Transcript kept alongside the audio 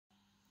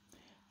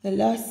The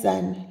lost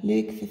son,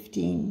 Luke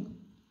 15.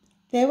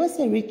 There was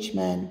a rich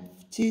man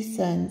with 2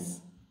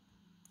 sons.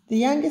 The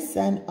youngest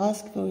son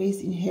asked for his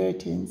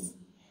inheritance,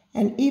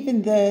 and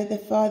even though the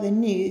father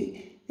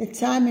knew the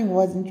timing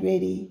wasn't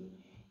ready,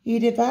 he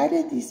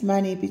divided his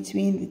money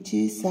between the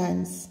 2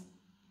 sons.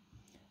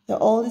 The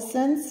older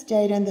son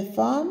stayed on the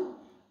farm,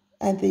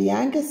 and the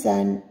younger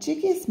son took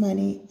his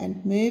money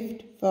and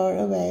moved far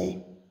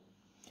away.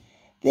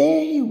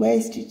 There he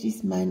wasted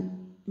his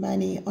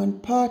money on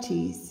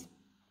parties,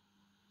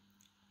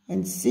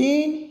 and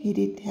soon he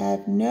did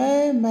have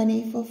no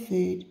money for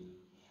food,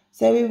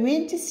 so he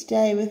went to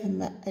stay with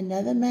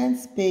another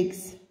man's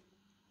pigs.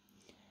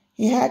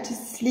 He had to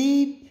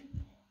sleep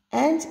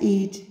and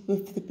eat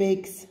with the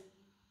pigs.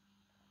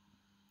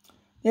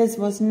 This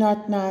was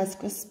not nice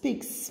because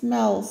pigs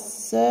smell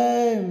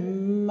so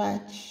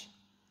much.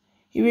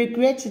 He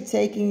regretted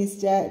taking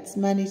his dad's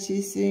money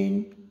too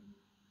soon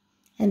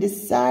and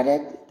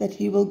decided that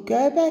he will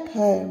go back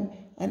home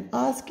and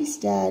ask his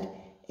dad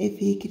if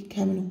he could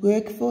come and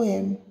work for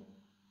him.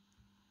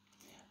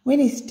 When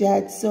his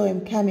dad saw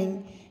him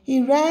coming,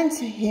 he ran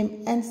to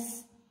him and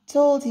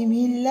told him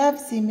he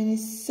loves him and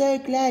is so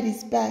glad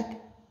he's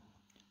back.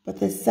 But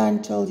the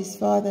son told his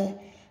father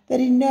that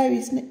he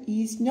knows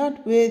he's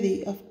not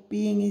worthy of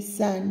being his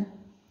son,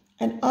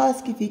 and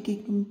asked if he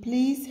could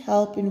please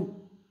help him.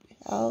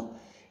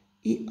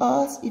 He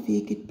asked if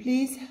he could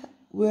please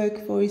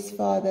work for his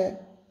father.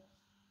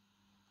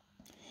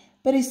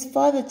 But his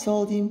father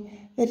told him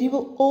that he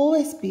will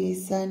always be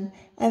his son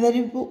and that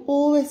he will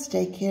always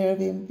take care of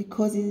him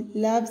because he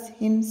loves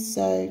him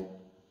so.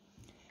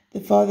 The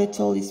father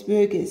told his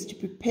workers to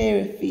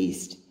prepare a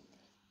feast,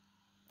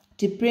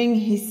 to bring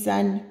his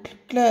son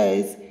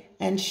clothes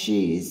and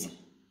shoes.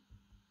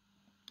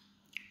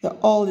 The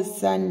oldest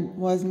son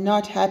was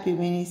not happy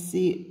when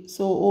he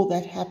saw all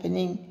that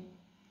happening,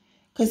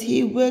 because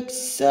he worked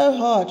so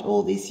hard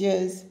all these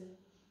years,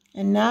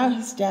 and now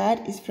his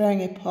dad is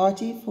throwing a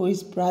party for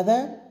his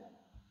brother.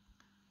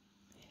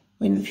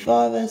 When the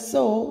father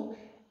saw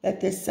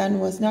that the son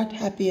was not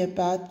happy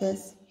about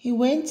this, he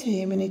went to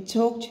him and he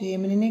talked to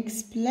him and he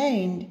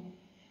explained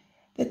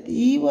that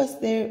he was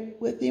there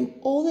with him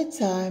all the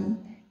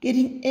time,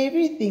 getting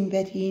everything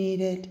that he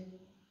needed,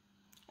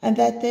 and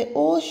that they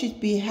all should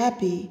be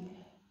happy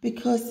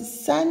because the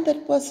son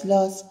that was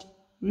lost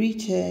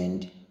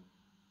returned.